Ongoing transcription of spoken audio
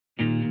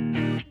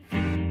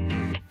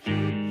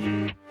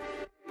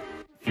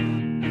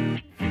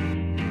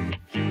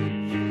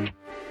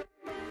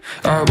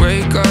I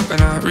wake up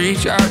and I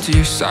reach out to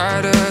your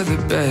side of the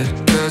bed,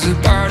 'cause a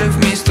part of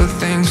me still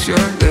thinks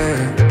you're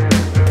there.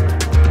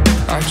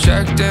 I've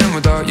checked in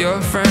with all your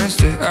friends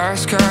to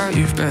ask how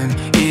you've been,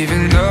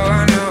 even though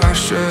I know I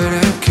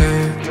shouldn't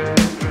care.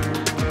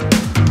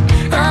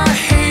 I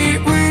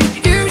hate when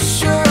you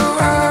show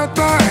up,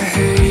 I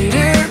hate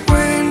it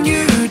when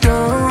you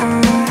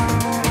don't.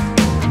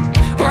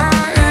 Why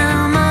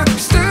am I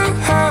still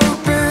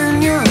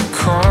hoping you'll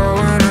call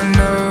when I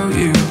know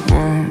you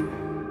won't?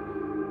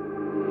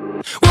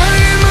 What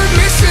am I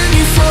missing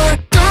you for?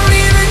 Don't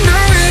even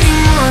know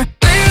anymore.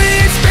 Lately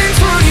it's been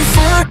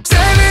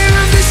 24/7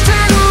 of this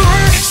tug of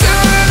war.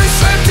 Still haven't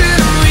slept in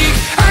a week.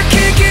 I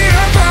can't get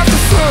up off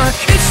the floor.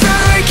 It's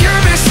not like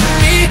you're missing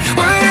me.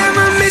 What am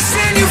I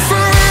missing you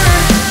for?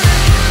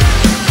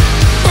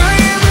 What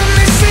am I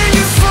missing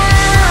you for?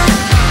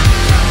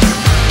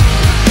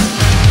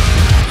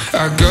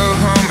 I go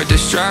home with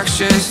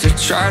distractions to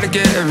try to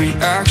get a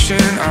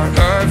reaction out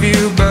of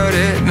you, but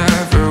it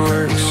never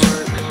works.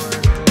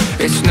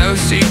 It's no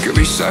secret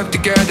we suck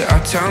together. I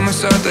tell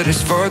myself that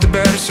it's for the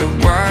better, so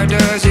why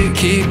does it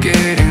keep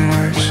getting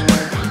worse?